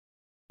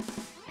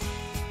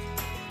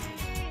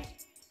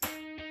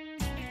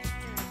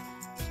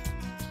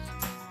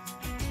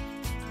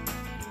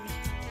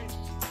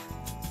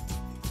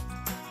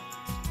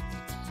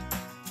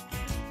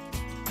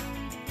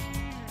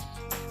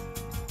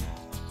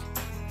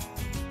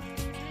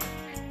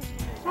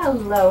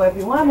Hello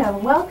everyone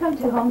and welcome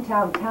to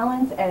Hometown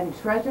Talents and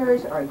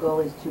Treasures. Our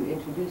goal is to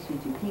introduce you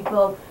to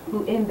people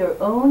who in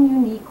their own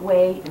unique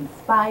way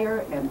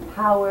inspire,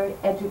 empower,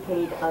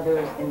 educate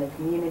others in the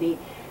community.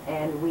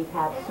 And we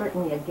have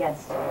certainly a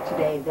guest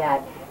today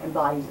that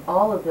embodies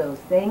all of those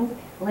things.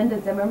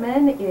 Linda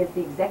Zimmerman is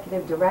the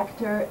Executive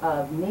Director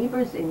of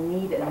Neighbors in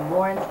Need in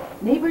Lawrence.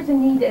 Neighbors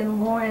in Need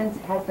in Lawrence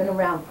has been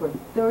around for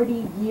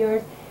 30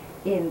 years.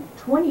 In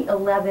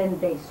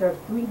 2011, they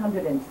served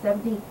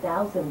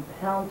 370,000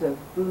 pounds of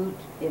food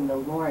in the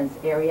Lawrence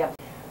area.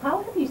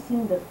 How have you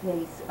seen the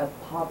face of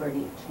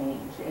poverty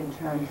change in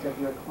terms of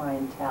your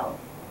clientele?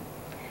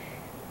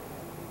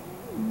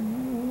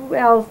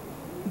 Well,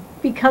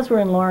 because we're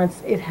in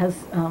Lawrence,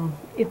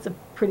 it's a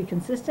pretty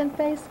consistent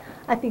face.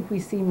 I think we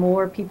see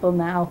more people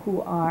now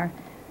who are,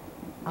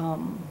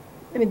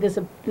 there's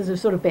a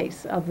sort of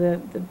base of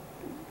the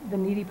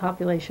needy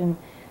population.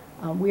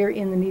 We're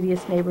in the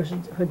neediest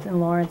neighborhoods in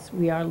Lawrence.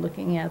 We are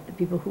looking at the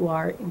people who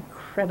are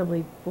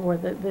incredibly poor.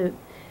 The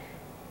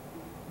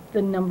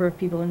number of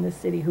people in this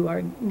city who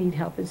need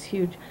help is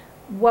huge.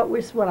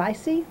 What I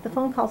see, the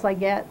phone calls I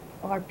get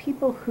are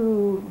people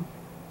who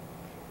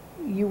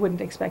you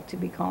wouldn't expect to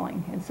be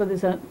calling. And so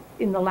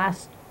in the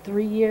last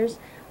 3 years,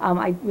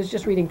 I was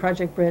just reading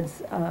Project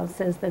Bread's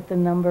says that the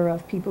number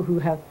of people who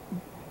have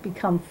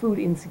become food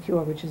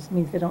insecure, which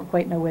means they don't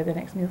quite know where their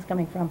next meal is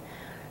coming from,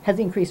 has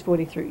increased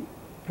 43%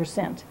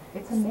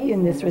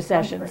 in this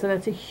recession. So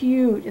that's a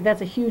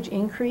huge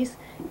increase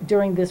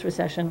during this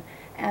recession.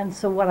 And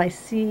so what I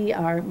see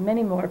are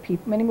many more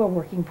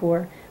working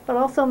poor, but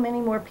also many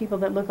more people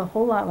that look a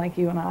whole lot like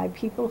you and I,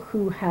 people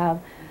who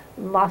have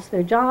lost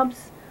their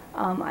jobs.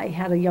 I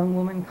had a young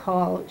woman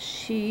call.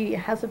 She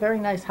has a very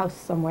nice house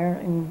somewhere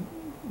in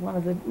one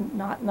of the,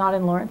 not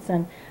in Lawrence,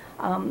 and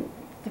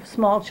the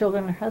small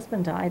children, her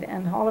husband died,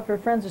 and all of her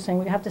friends are saying,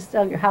 we have to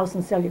sell your house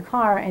and sell your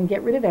car and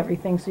get rid of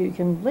everything so you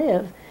can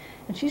live.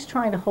 And she's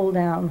trying to hold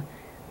down,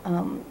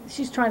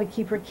 she's trying to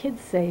keep her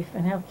kids safe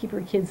and keep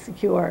her kids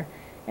secure.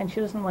 And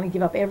she doesn't want to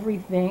give up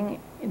everything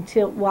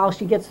while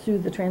she gets through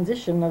the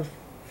transition of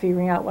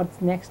figuring out what's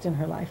next in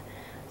her life.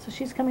 So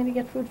she's coming to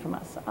get food from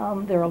us.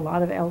 There are a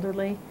lot of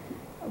elderly.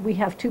 We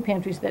have 2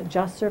 pantries that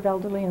just serve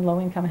elderly and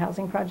low-income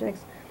housing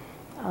projects.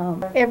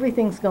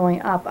 Everything's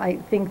going up. I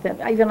think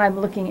that I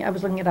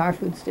was looking at our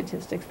food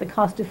statistics. The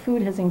cost of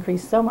food has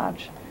increased so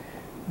much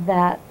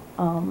that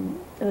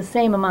the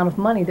same amount of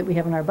money that we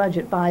have in our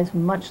budget buys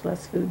much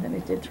less food than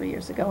it did 3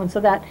 years ago. And so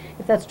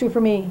if that's true for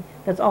me,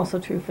 that's also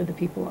true for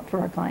for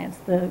our clients.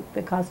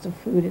 The cost of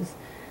food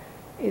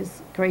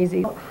is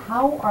crazy.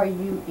 How are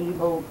you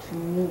able to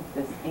meet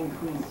this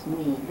increased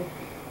need?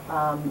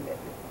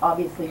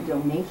 Obviously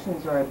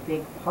donations are a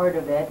big part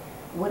of it.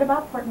 What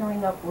about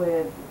partnering up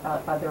with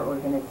other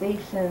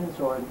organizations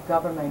or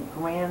government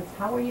grants?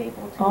 How are you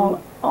able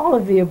to? All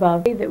of the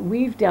above. That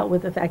we've dealt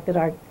with the fact that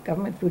our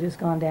government food has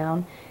gone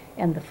down,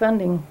 and the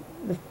funding,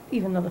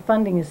 even though the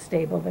funding is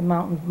stable, the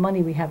amount of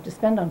money we have to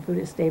spend on food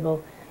is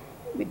stable,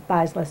 it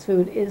buys less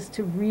food, is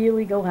to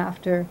really go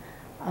after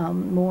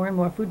more and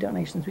more food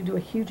donations. We do a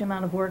huge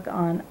amount of work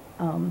on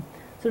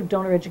sort of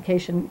donor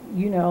education.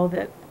 You know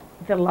that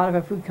a lot of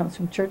our food comes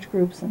from church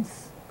groups and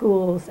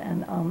schools,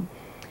 and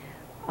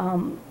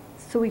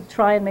so we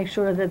try and make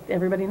sure that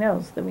everybody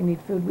knows that we need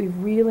food. We've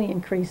really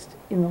increased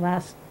in the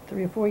last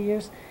 3 or 4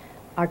 years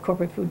our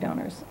corporate food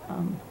donors.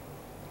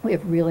 We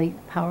have really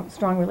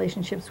strong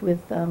relationships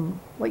with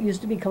what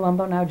used to be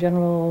Colombo, now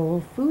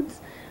General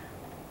Foods.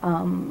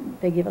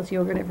 They give us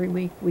yogurt every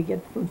week. We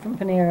get food from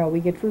Panera. We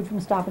get food from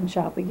Stop and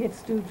Shop. We get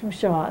food from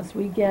Shaw's.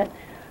 We get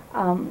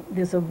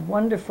there's a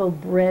wonderful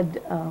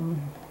bread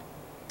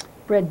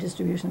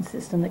distribution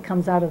system that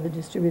comes out of the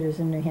distributors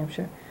in New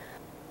Hampshire.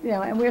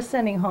 And we're not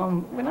sending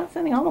home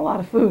a lot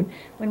of food.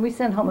 When we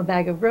send home a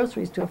bag of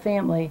groceries to a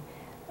family,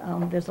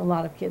 there's a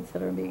lot of kids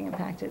that are being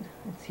impacted.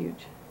 It's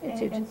huge.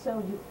 Huge. And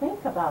so you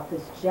think about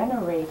this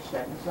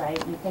generation, right?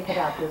 You think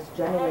about this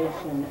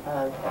generation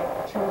of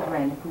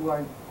children who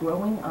are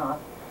growing up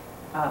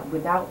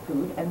without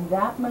food, and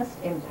that must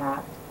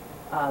impact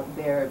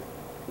their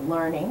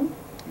learning.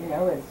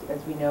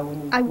 As we know, we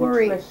need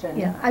nutrition.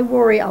 Yeah, I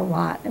worry a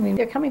lot.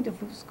 They're coming to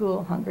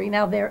school hungry.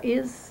 Now,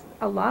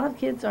 a lot of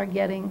kids are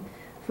getting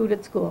food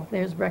at school.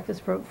 There's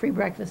free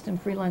breakfast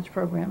and free lunch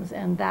programs,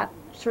 and that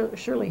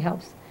surely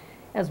helps.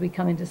 As we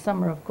come into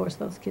summer, of course,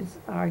 those kids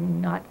are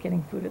not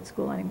getting food at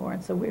school anymore,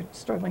 and so we're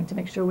struggling to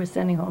make sure we're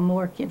sending home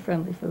more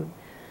kid-friendly food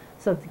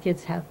so that the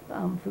kids have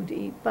food to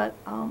eat. But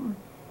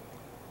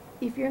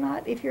if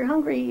you're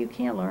hungry, you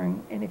can't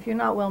learn, and if you're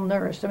not well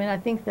nourished, I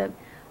think that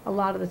a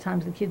lot of the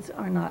times the kids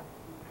are not,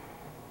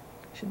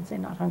 I shouldn't say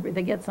not hungry,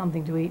 they get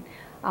something to eat.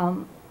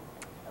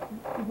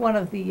 One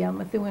of the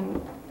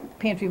Methuen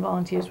pantry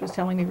volunteers was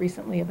telling me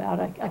recently about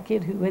a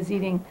kid who was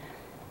eating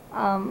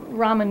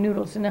ramen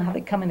noodles. You know how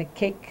they come in a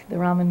cake, the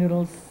ramen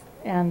noodles,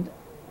 and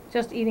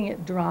just eating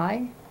it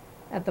dry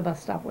at the bus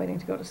stop waiting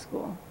to go to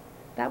school.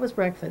 That was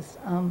breakfast.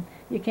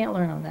 You can't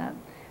learn on that.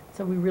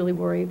 So we really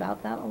worry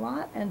about that a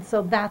lot. And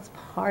so that's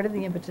part of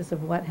the impetus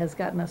of what has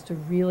gotten us to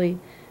really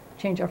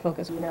change our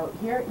focus. You know,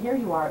 here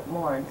you are at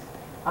Lawrence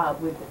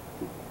with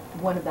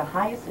one of the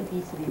highest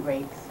obesity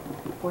rates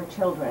for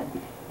children,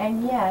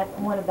 and yet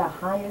one of the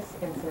highest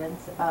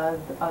incidents of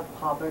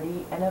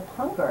poverty and of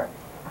hunger.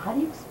 How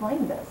do you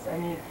explain this? I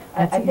mean,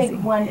 I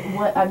think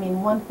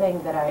one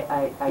thing that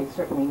I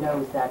certainly know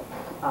is that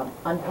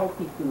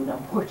unhealthy food,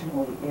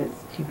 unfortunately, is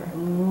cheaper,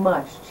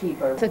 much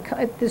cheaper.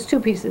 There's two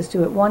pieces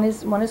to it. One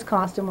is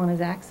cost and one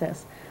is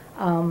access.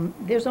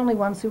 There's only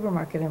one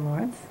supermarket in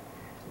Lawrence.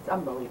 It's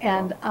unbelievable.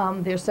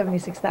 And there's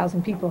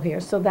 76,000 people here,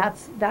 so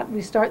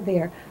we start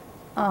there.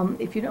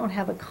 If you don't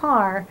have a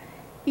car,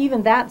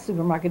 even that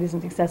supermarket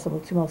isn't accessible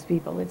to most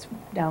people. It's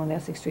down on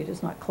Essex Street.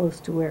 It's not close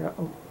to where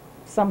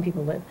some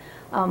people live.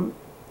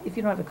 If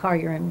you don't have a car,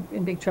 you're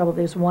in big trouble.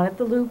 There's one at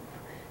the Loop.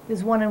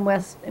 There's one in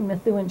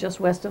Methuen, just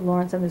west of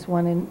Lawrence, and there's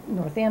one in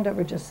North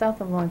Andover, just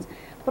south of Lawrence.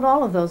 But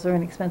all of those are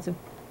an expensive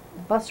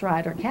bus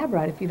ride or cab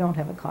ride if you don't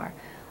have a car.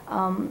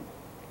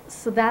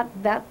 So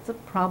that's a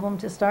problem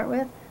to start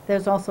with.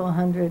 There's also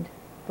 100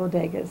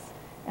 bodegas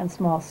and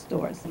small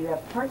stores. You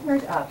have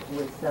partnered up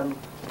with some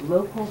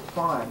local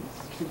farms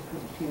to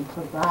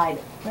provide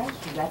fresh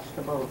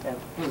vegetables and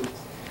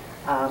fruits.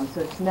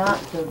 So it's not,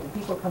 so the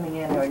people coming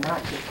in are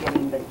not just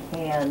getting the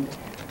canned,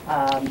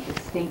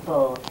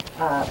 staple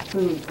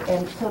foods.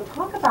 And so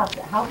talk about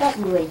how that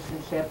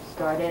relationship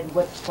started.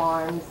 What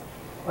farms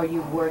are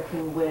you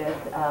working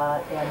with?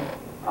 And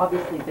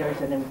obviously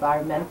there's an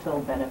environmental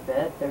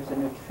benefit, there's a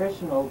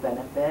nutritional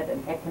benefit,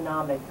 an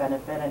economic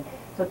benefit, and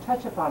so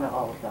touch upon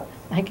all of those.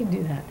 I can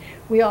do that.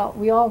 We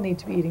all need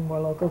to be eating more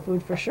local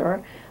food for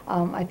sure.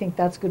 I think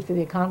that's good for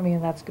the economy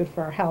and that's good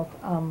for our health,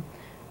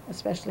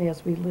 especially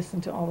as we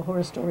listen to all the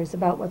horror stories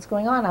about what's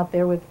going on out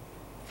there with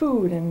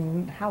food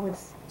and how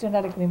it's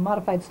genetically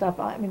modified stuff.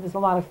 I mean, there's a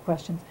lot of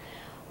questions.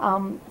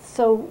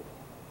 So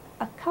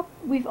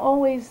we've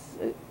always,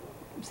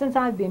 since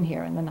I've been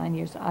here in the 9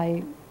 years,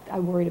 I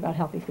worried about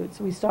healthy food.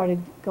 So we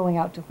started going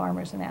out to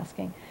farmers and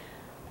asking.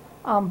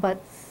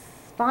 But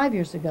 5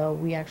 years ago,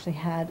 we actually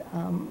had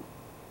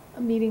a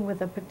meeting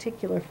with a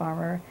particular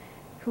farmer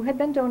who had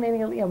been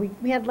donating,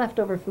 we had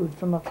leftover food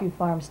from a few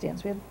farm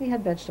stands. We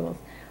had vegetables,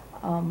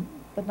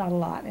 but not a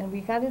lot. And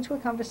we got into a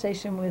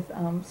conversation with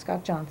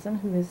Scott Johnson,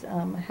 who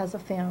has a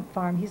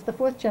farm. He's the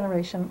fourth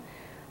generation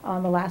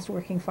on the last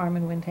working farm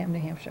in Windham, New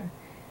Hampshire.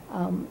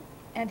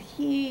 And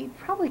he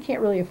probably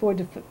can't really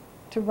afford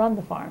to run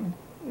the farm.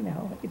 You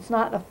know, it's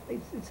not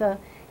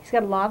he's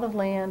got a lot of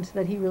land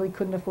that he really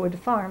couldn't afford to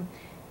farm.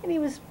 And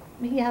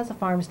he has a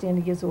farm stand,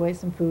 he gives away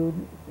some food,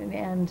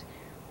 and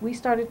we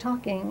started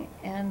talking,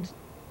 and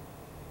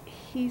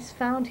he's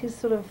found his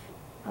sort of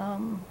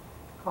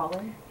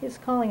his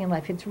calling in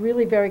life. It's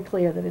really very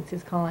clear that it's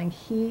his calling.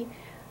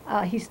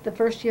 He's the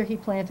first year he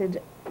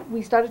planted,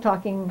 we started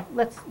talking,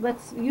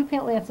 you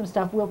plant some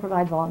stuff, we'll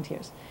provide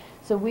volunteers.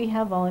 So we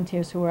have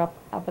volunteers who are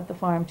up at the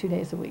farm 2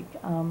 days a week.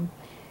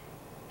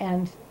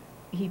 And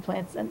he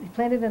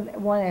planted in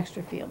one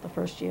extra field the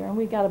first year, and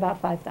we got about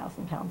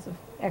 5,000 pounds of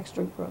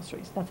extra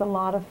groceries. That's a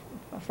lot of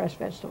fresh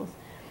vegetables.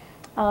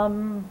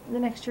 The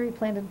next year he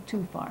planted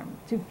two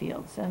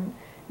fields, and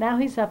now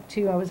he's up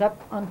to, I was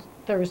up on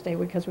Thursday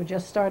because we're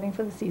just starting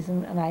for the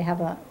season, and I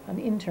have an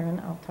intern,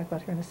 I'll talk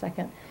about her in a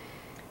second.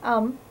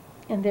 And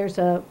there's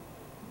a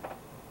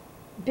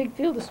big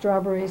field of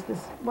strawberries.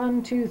 There's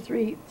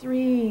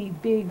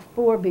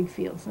four big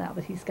fields now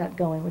that he's got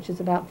going, which is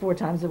about 4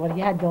 times what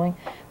he had going,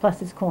 plus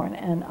his corn.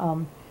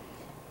 And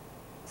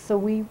so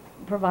we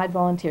provide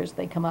volunteers.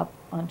 They come up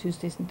on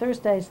Tuesdays and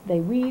Thursdays. They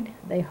weed,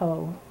 they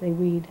hoe, they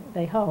weed,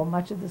 they hoe,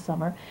 much of the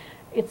summer.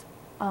 It's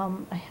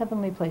a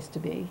heavenly place to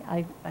be.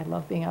 I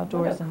love being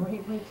outdoors. What a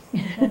great way to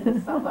spend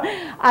the summer.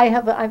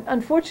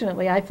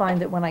 Unfortunately, I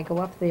find that when I go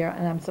up there,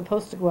 and I'm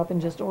supposed to go up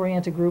and just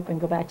orient a group and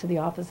go back to the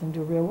office and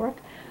do real work,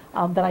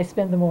 that I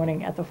spend the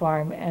morning at the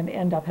farm and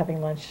end up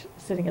having lunch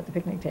sitting at the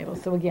picnic table.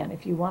 So again,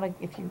 if you want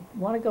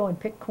to go and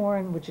pick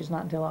corn, which is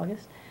not until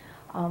August,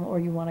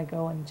 or you want to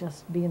go and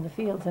just be in the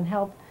fields and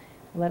help,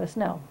 let us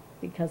know,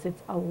 because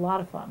it's a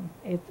lot of fun.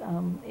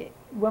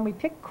 When we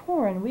pick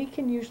corn, we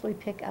can usually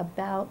pick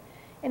about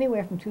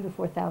anywhere from 2,000 to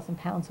 4,000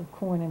 pounds of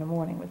corn in a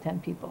morning with 10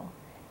 people.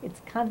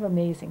 It's kind of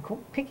amazing.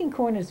 Picking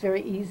corn is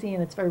very easy,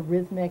 and it's very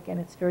rhythmic, and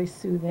it's very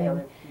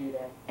soothing.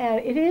 And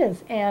it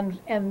is, and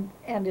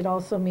it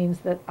also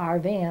means that our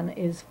van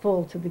is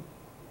full to the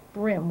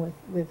brim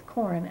with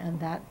corn, and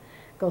that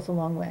goes a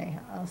long way.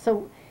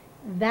 So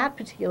that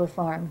particular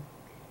farm,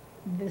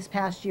 this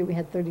past year we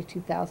had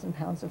 32,000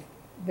 pounds of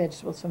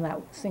vegetables from that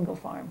single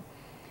farm.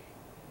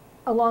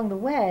 Along the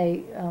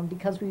way,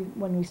 because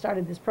when we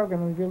started this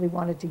program, we really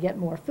wanted to get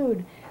more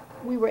food,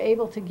 we were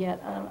able to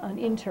get an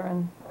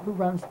intern who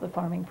runs the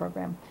farming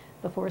program,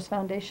 the Forest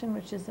Foundation,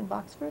 which is in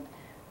Boxford,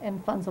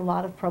 and funds a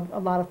lot of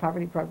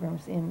poverty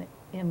programs in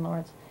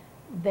Lawrence.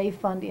 They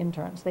fund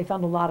interns. They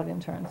fund a lot of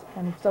interns,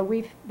 and so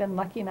we've been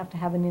lucky enough to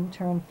have an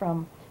intern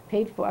from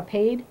paid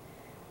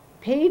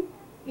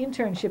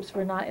internships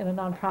for not in a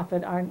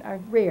nonprofit are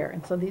rare,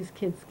 and so these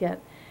kids get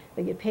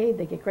paid,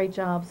 they get great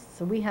jobs.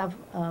 So we have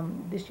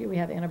this year we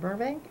have Anna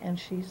Burbank, and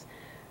she's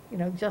you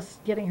know,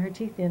 just getting her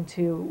teeth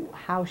into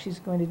how she's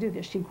going to do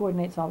this. She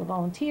coordinates all the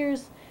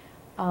volunteers,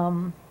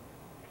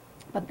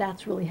 but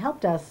that's really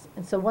helped us.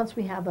 And so once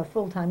we have a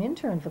full-time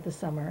intern for the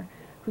summer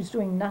who's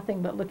doing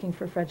nothing but looking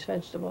for fresh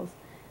vegetables,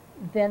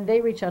 then they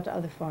reach out to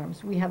other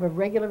farms. We have a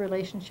regular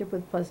relationship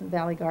with Pleasant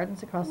Valley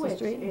Gardens across the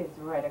street. Which is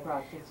right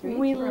across the street.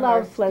 We from love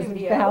our Pleasant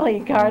studio. Valley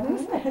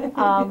Gardens.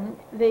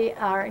 They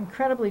are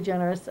incredibly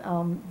generous.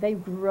 They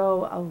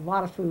grow a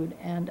lot of food,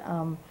 and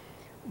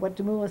what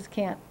Demoulas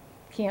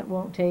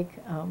won't take,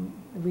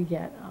 we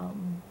get.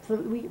 So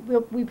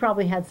we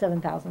probably had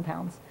 7,000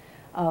 pounds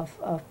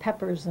of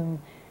peppers and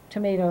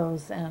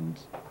tomatoes and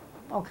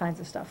all kinds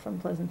of stuff from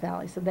Pleasant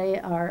Valley. So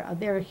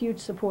they're a huge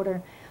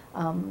supporter.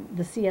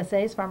 The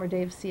CSAs, Farmer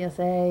Dave's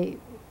CSA,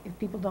 if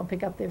people don't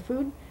pick up their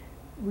food,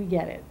 we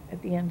get it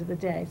at the end of the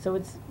day. So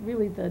it's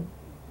really the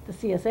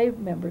CSA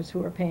members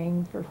who are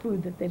paying for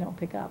food that they don't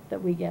pick up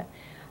that we get.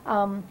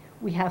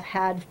 We have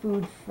had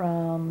food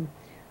from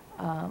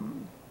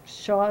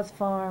Shaw's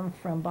Farm,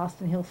 from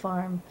Boston Hill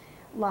Farm,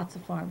 lots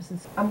of farms.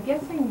 I'm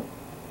guessing,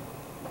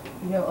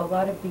 you know, a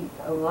lot of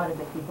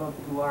the people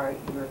who are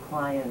your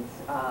clients,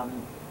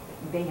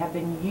 they have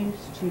been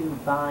used to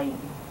buying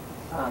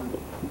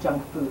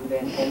junk food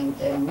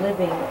and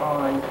living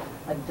on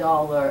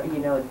 $1, you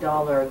know,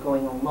 $1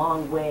 going a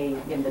long way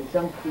in the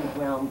junk food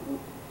realm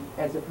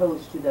as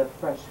opposed to the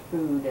fresh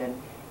food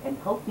and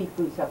healthy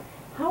food stuff.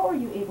 How are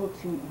you able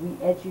to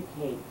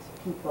re-educate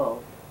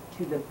people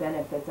to the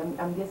benefits?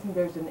 I'm guessing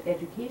there's an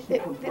education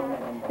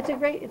component in that.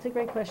 It's a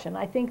great question.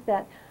 I think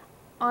that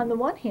on the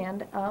one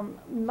hand,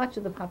 much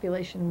of the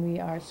population we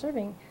are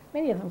serving,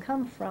 many of them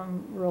come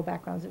from rural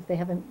backgrounds if they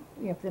haven't,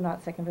 you know, if they're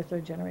not second or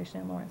third generation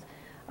in Lawrence.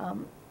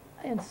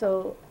 And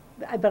so,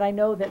 but I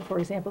know that, for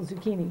example,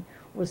 zucchini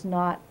was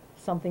not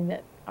something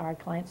that our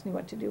clients knew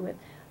what to do with.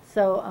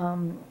 So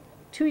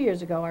 2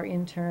 years ago, our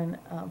intern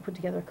put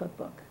together a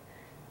cookbook.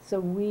 So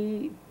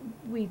we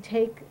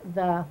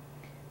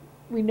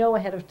know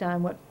ahead of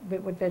time what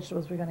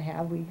vegetables we're going to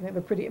have. We have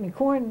a pretty, I mean,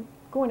 corn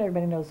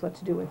everybody knows what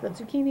to do with, but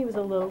zucchini was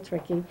a little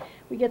tricky.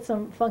 We get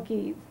some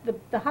funky,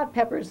 the hot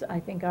peppers I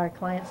think our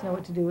clients know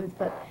what to do with,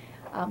 but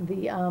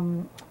the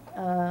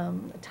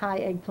Thai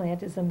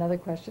eggplant is another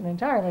question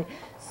entirely.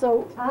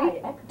 So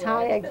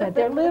Thai eggplant,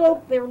 they're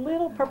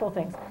little purple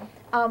things.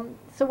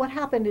 So what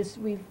happened is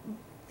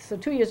so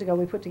 2 years ago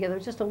we put together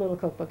just a little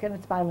cookbook, and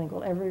it's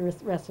bilingual. Every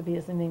recipe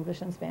is in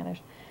English and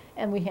Spanish,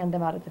 and we hand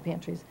them out at the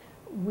pantries.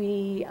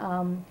 We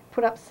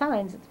put up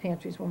signs at the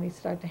pantries when we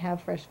start to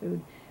have fresh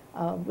food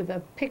with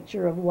a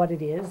picture of what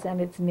it is and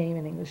its name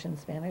in English and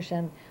Spanish,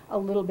 and a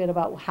little bit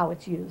about how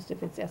it's used,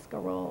 if it's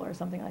escarole or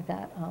something like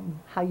that,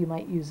 how you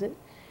might use it.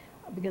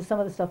 Because some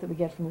of the stuff that we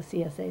get from the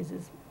CSAs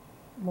is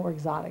more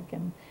exotic,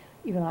 and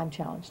even I'm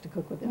challenged to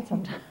cook with it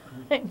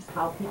sometimes.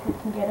 How people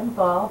can get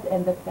involved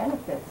and the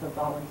benefits of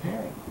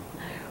volunteering.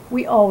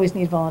 We always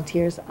need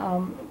volunteers.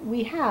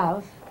 We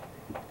have,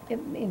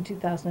 in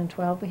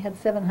 2012, we had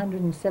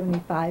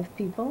 775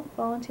 people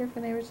volunteer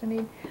for Neighbors in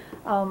Need.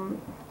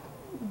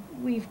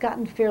 We've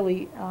gotten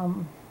fairly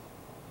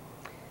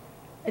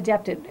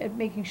adept at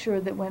making sure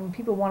that when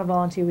people want to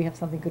volunteer, we have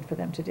something good for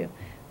them to do.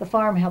 The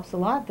farm helps a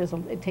lot.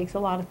 It takes a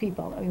lot of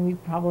people. I mean, we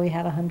probably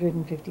had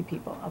 150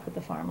 people up at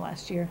the farm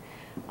last year.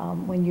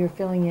 When you're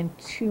filling in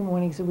 2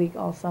 mornings a week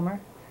all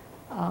summer,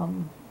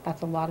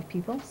 that's a lot of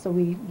people. So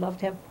we love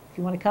to have, if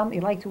you want to come,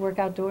 you like to work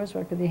outdoors,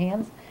 work with your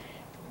hands,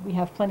 we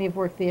have plenty of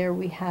work there.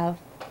 We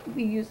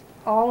use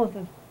all of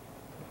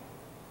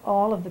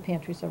the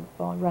pantries are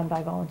run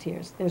by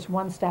volunteers. There's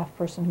one staff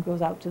person who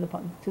goes out to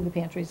the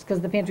pantries,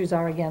 because the pantries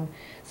are, again,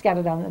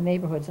 scattered down in the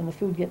neighborhoods, and the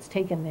food gets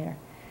taken there.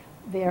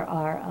 There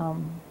are,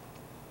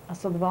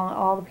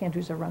 all the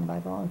pantries are run by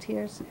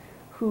volunteers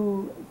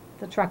who,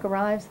 the truck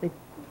arrives, they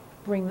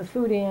bring the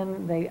food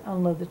in, they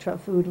unload the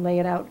food, lay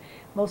it out.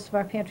 Most of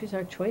our pantries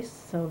are choice,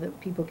 so that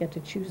people get to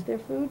choose their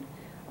food.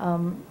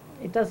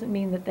 It doesn't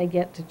mean that they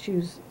get to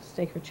choose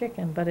steak or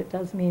chicken, but it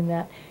does mean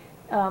that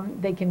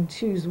they can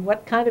choose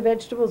what kind of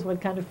vegetables, what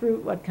kind of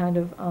fruit, what kind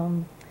of,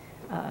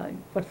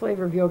 what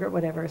flavor of yogurt,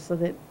 whatever,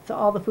 so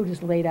all the food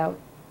is laid out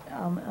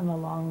on a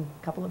long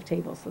couple of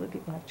tables so that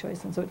people have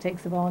choice. And so it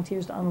takes the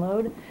volunteers to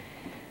unload.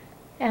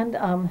 And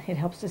it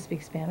helps to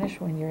speak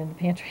Spanish when you're in the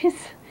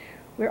pantries.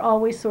 We're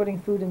always sorting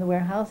food in the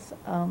warehouse.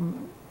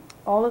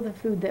 All of the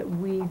food that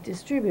we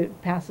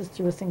distribute passes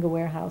through a single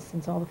warehouse,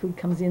 since all the food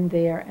comes in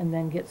there and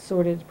then gets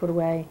sorted, put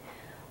away,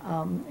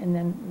 and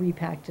then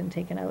repacked and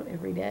taken out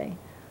every day.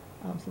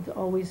 So it's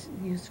always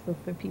useful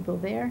for people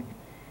there.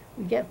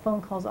 We get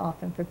phone calls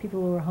often for people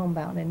who are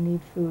homebound and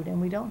need food,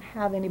 and we don't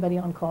have anybody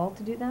on call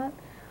to do that.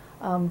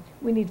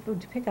 We need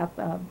food to pick up.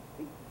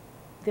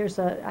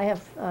 I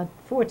have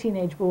 4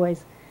 teenage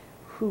boys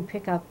who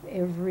pick up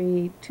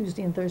every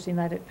Tuesday and Thursday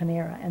night at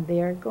Panera, and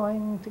they're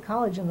going to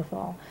college in the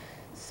fall.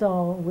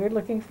 So we're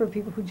looking for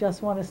people who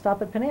just want to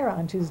stop at Panera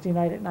on Tuesday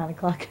night at 9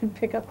 o'clock and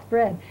pick up the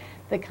bread.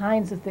 The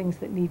kinds of things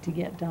that need to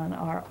get done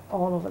are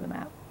all over the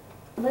map.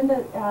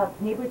 Linda,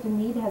 Neighbors in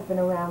Need has been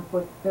around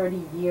for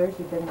 30 years.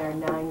 You've been there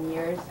 9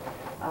 years.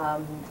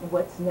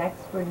 What's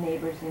next for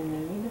Neighbors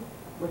in Need?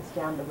 What's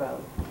down the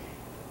road?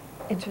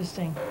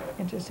 Interesting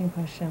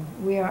question.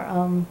 We are,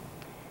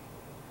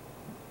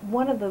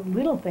 one of the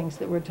little things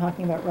that we're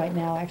talking about right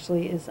now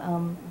actually is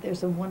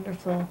there's a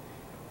wonderful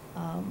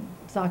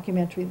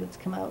documentary that's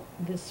come out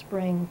this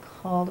spring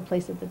called A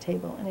Place at the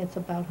Table, and it's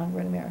about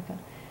hunger in America.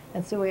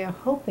 And so we are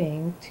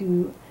hoping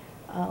to,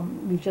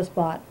 we've just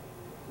bought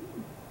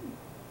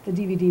the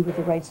DVD with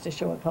the rights to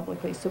show it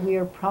publicly, so we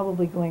are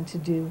probably going to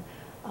do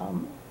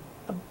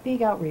a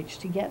big outreach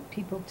to get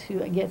people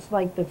to, it's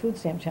like the food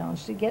stamp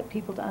challenge, to get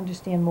people to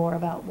understand more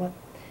about what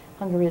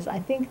hunger is. I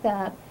think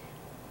that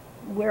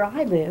where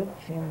I live,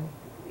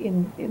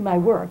 in my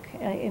work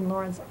in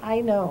Lawrence,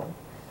 I know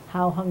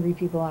how hungry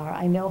people are.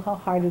 I know how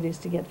hard it is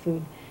to get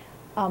food.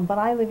 But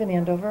I live in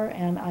Andover,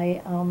 and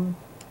I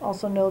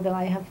also know that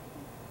I have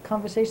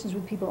conversations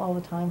with people all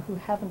the time who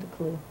haven't a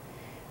clue,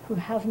 who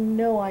have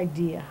no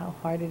idea how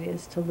hard it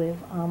is to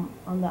live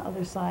on the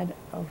other side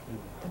of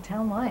the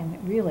town line,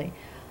 really.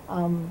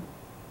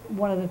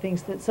 One of the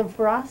things that, so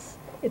for us,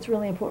 it's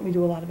really important we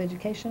do a lot of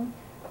education.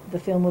 The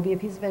film will be a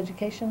piece of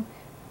education.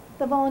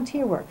 The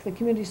volunteer work, the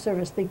community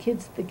service, the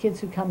kids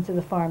who come to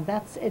the farm,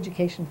 that's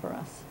education for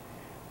us.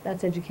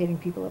 That's educating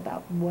people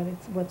about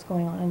what's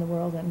going on in the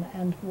world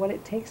and what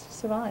it takes to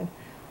survive.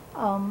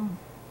 And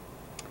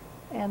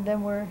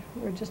then we're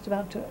just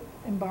about to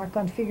embark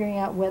on figuring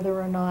out whether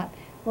or not,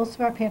 most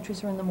of our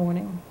pantries are in the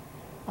morning,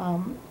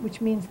 which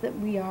means that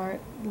we are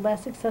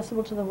less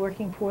accessible to the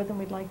working poor than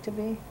we'd like to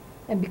be.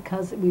 And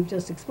because we've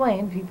just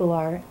explained, people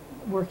are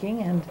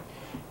working and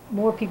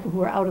more people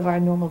who are out of our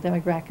normal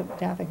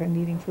demographic are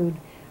needing food,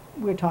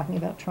 we're talking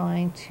about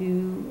trying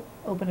to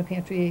open a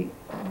pantry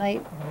at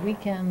night or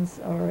weekends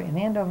or in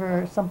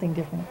Andover or something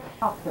different.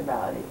 Talked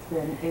about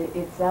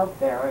it's out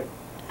there.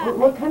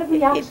 What kind of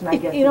reaction, I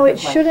guess, you know, is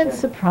it the shouldn't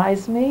question.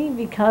 surprise me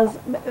because,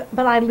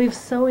 but I live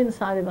so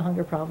inside of the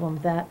hunger problem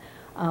that,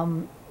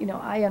 you know,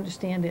 I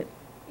understand it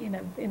in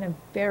a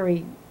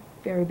very,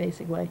 very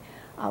basic way.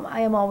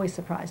 I am always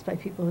surprised by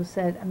people who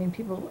said, I mean,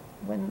 people,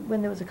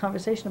 when there was a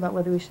conversation about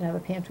whether we should have a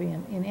pantry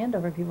in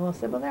Andover, people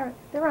said, well,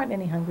 there aren't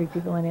any hungry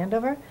people in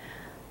Andover.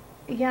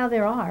 Yeah,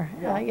 there are.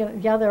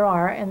 Yeah, there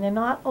are. And they're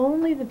not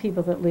only the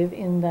people that live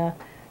in the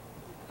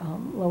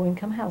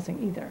low-income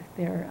housing either.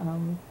 They're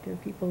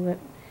people that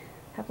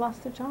have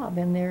lost their job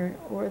and their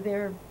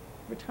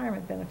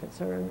retirement benefits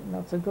are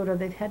not so good, or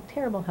they've had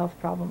terrible health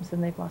problems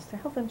and they've lost their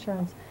health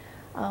insurance.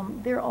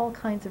 There are all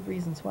kinds of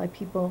reasons why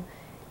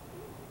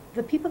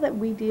the people that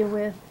we deal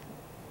with,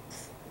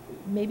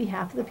 maybe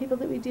half of the people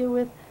that we deal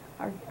with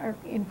are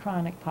in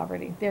chronic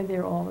poverty. They're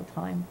there all the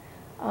time.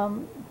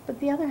 But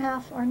the other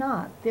half are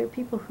not. They're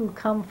people who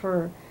come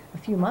for a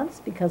few months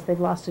because they've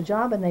lost a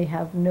job and they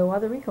have no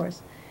other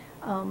recourse.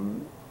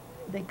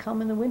 They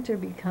come in the winter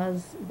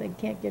because they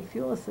can't get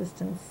fuel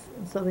assistance,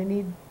 and so they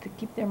need to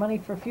keep their money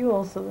for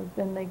fuel so that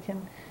then they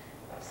come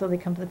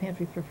to the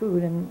pantry for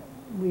food, and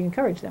we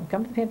encourage them,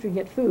 come to the pantry,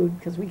 get food,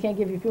 because we can't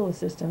give you fuel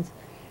assistance,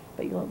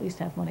 but you'll at least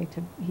have money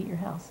to heat your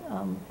house.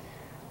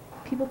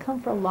 People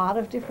come for a lot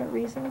of different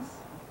reasons,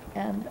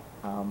 and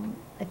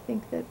I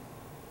think that,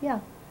 yeah,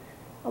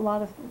 a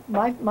lot of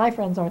my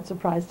friends aren't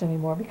surprised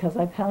anymore because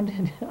I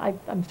pounded,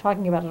 I'm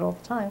talking about it all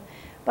the time,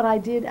 but I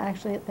did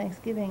actually at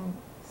Thanksgiving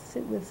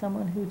sit with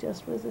someone who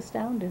just was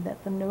astounded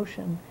at the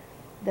notion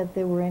that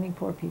there were any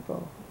poor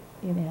people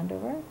in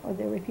Andover or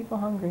there were people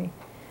hungry.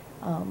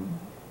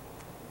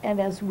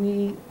 And as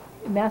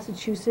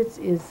Massachusetts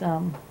is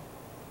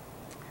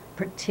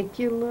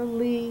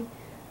particularly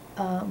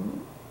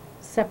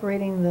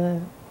separating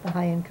the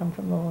high income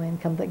from low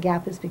income. The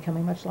gap is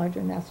becoming much larger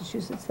in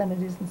Massachusetts than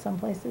it is in some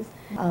places.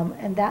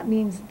 And that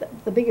means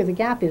the bigger the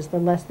gap is, the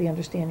less the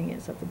understanding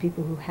is of the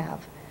people who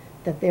have,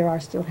 that there are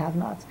still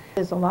have-nots.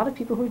 There's a lot of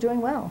people who are doing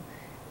well,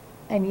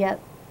 and yet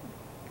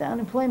the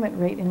unemployment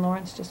rate in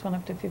Lawrence just went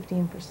up to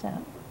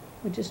 15%,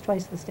 which is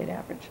twice the state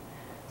average.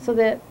 So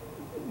that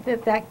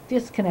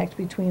disconnect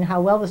between how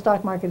well the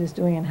stock market is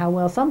doing and how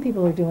well some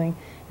people are doing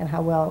and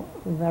how well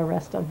the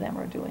rest of them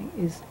are doing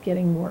is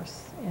getting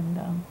worse.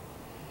 And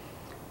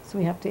so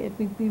we have to,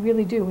 we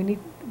really do.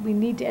 We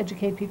need to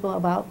educate people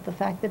about the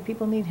fact that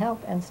people need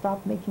help and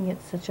stop making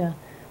it such a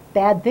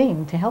bad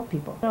thing to help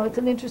people. You know, it's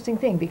an interesting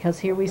thing because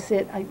here we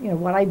sit,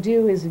 what I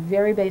do is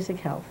very basic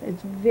health.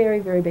 It's very,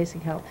 very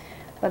basic health.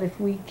 But if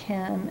we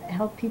can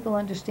help people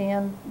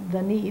understand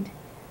the need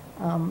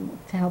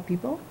to help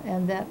people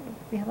and that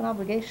we have an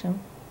obligation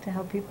to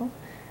help people,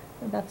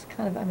 that's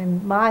kind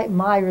of,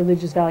 my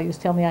religious values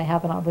tell me I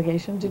have an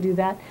obligation to do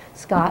that.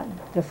 Scott,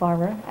 the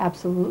farmer,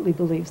 absolutely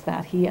believes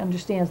that. He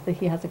understands that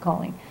he has a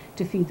calling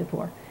to feed the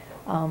poor,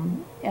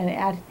 and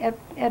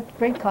at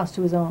great cost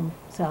to his own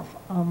self.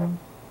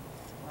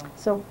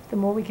 So the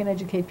more we can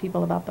educate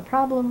people about the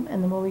problem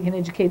and the more we can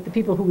educate the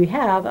people who we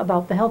have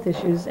about the health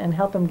issues and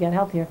help them get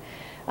healthier,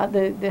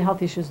 the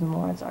health issues in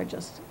Lawrence are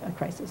just a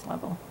crisis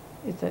level.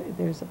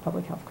 There's a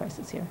public health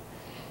crisis here.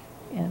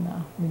 And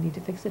we need to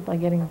fix it by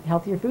getting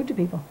healthier food to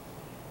people.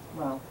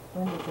 Well,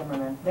 Linda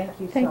Zimmerman, thank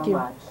you Thank so you.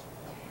 much.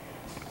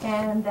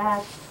 And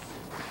that's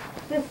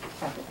this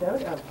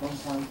episode of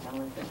Hometown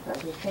Talents and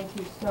Treasures. Thank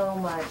you so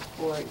much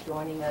for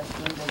joining us,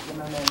 Linda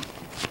Zimmerman,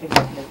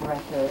 Executive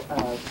Director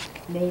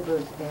of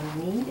Neighbors in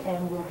Need,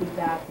 and we'll be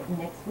back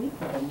next week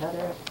with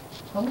another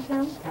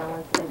Hometown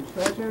Talents and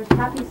Treasures.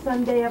 Happy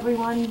Sunday,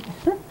 everyone.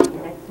 See you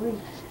next week.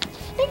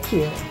 Thank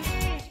you.